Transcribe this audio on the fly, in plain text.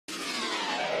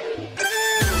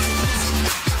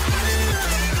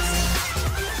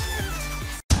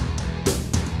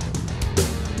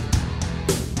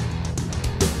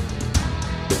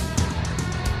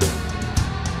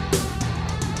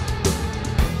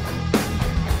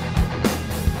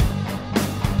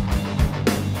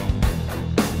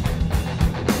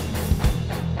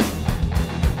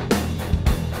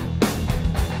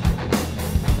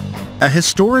A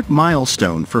historic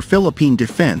milestone for Philippine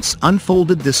defense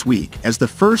unfolded this week as the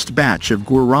first batch of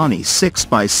Guarani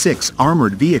 6x6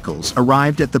 armored vehicles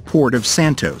arrived at the port of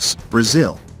Santos,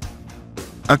 Brazil.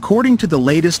 According to the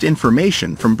latest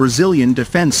information from Brazilian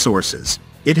defense sources,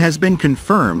 it has been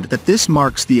confirmed that this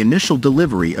marks the initial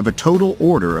delivery of a total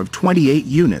order of 28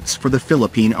 units for the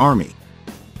Philippine Army.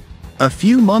 A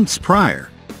few months prior,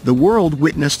 the world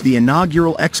witnessed the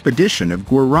inaugural expedition of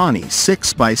Guarani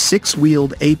 6x6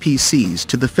 wheeled APCs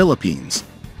to the Philippines,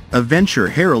 a venture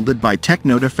heralded by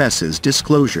Technodefense's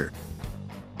disclosure.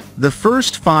 The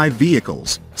first 5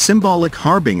 vehicles, symbolic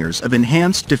harbingers of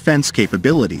enhanced defense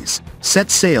capabilities,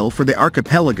 set sail for the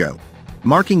archipelago,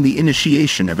 marking the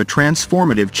initiation of a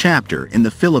transformative chapter in the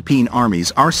Philippine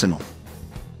Army's arsenal.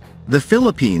 The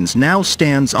Philippines now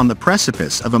stands on the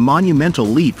precipice of a monumental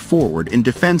leap forward in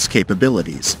defense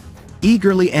capabilities,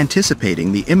 eagerly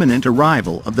anticipating the imminent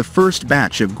arrival of the first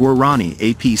batch of Guarani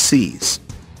APCs.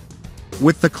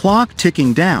 With the clock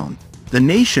ticking down, the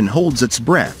nation holds its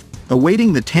breath,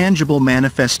 awaiting the tangible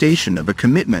manifestation of a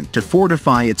commitment to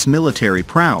fortify its military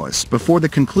prowess before the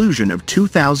conclusion of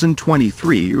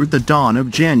 2023 or the dawn of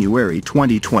January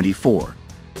 2024.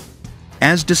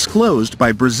 As disclosed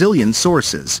by Brazilian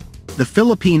sources, the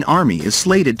Philippine Army is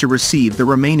slated to receive the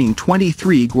remaining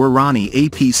 23 Guarani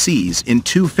APCs in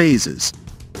 2 phases,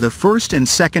 the first and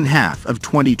second half of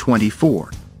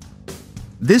 2024.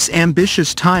 This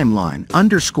ambitious timeline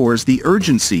underscores the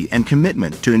urgency and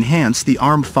commitment to enhance the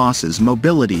armed forces'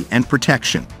 mobility and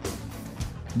protection.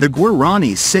 The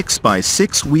Guarani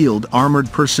 6x6 wheeled armored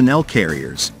personnel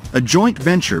carriers, a joint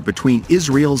venture between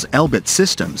Israel's Elbit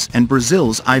Systems and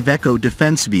Brazil's Iveco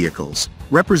defense vehicles,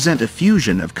 represent a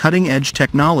fusion of cutting-edge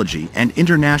technology and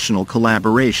international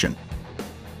collaboration.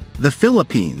 The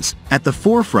Philippines, at the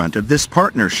forefront of this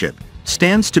partnership,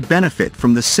 stands to benefit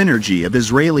from the synergy of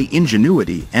Israeli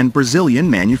ingenuity and Brazilian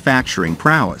manufacturing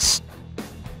prowess.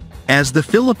 As the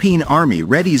Philippine Army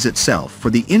readies itself for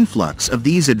the influx of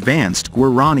these advanced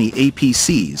Guarani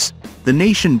APCs, the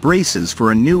nation braces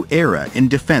for a new era in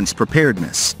defense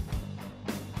preparedness.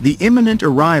 The imminent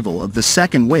arrival of the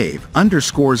second wave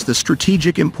underscores the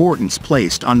strategic importance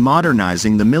placed on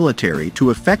modernizing the military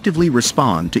to effectively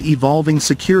respond to evolving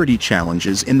security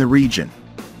challenges in the region.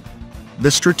 The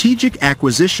strategic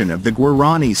acquisition of the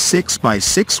Guarani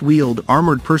 6x6 wheeled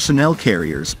armored personnel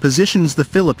carriers positions the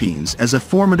Philippines as a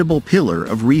formidable pillar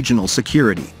of regional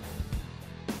security.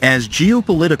 As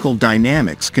geopolitical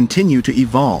dynamics continue to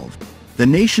evolve, the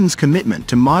nation's commitment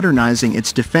to modernizing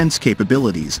its defense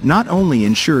capabilities not only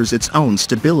ensures its own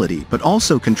stability but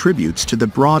also contributes to the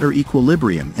broader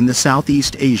equilibrium in the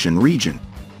Southeast Asian region.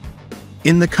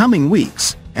 In the coming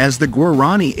weeks, as the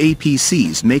Guarani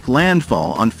APCs make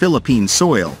landfall on Philippine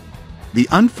soil, the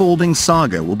unfolding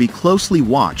saga will be closely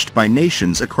watched by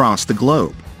nations across the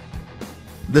globe.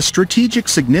 The strategic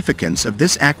significance of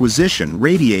this acquisition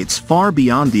radiates far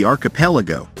beyond the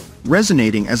archipelago,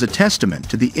 resonating as a testament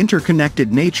to the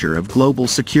interconnected nature of global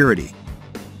security.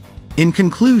 In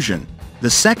conclusion, the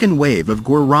second wave of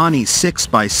Guarani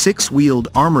 6x6 wheeled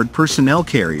armored personnel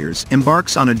carriers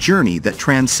embarks on a journey that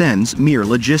transcends mere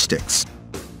logistics.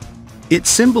 It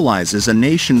symbolizes a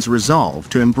nation's resolve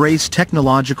to embrace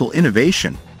technological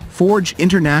innovation, forge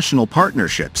international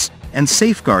partnerships, and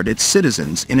safeguard its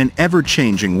citizens in an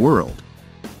ever-changing world.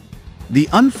 The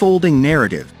unfolding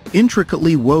narrative,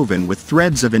 intricately woven with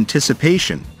threads of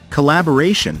anticipation,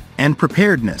 collaboration, and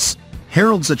preparedness,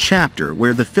 heralds a chapter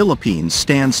where the Philippines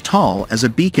stands tall as a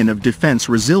beacon of defense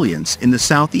resilience in the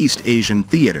Southeast Asian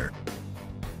theater.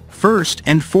 First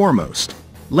and foremost,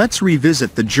 let's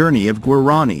revisit the journey of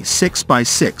Guarani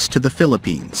 6x6 to the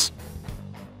Philippines.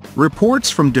 Reports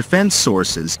from defense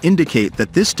sources indicate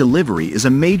that this delivery is a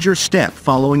major step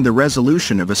following the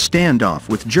resolution of a standoff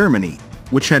with Germany,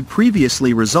 which had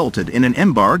previously resulted in an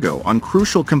embargo on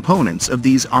crucial components of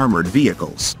these armored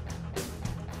vehicles.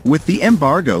 With the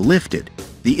embargo lifted,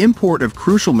 the import of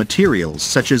crucial materials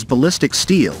such as ballistic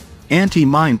steel,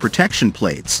 anti-mine protection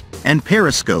plates, and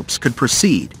periscopes could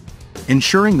proceed,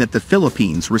 ensuring that the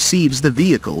Philippines receives the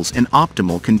vehicles in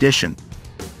optimal condition.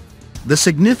 The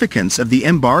significance of the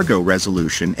embargo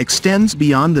resolution extends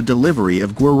beyond the delivery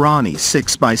of Guarani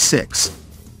 6x6.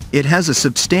 It has a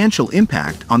substantial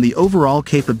impact on the overall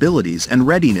capabilities and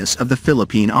readiness of the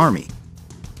Philippine Army.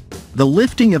 The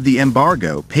lifting of the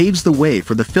embargo paves the way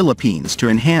for the Philippines to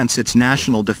enhance its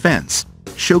national defense,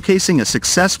 showcasing a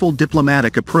successful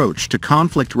diplomatic approach to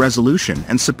conflict resolution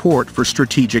and support for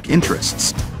strategic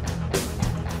interests.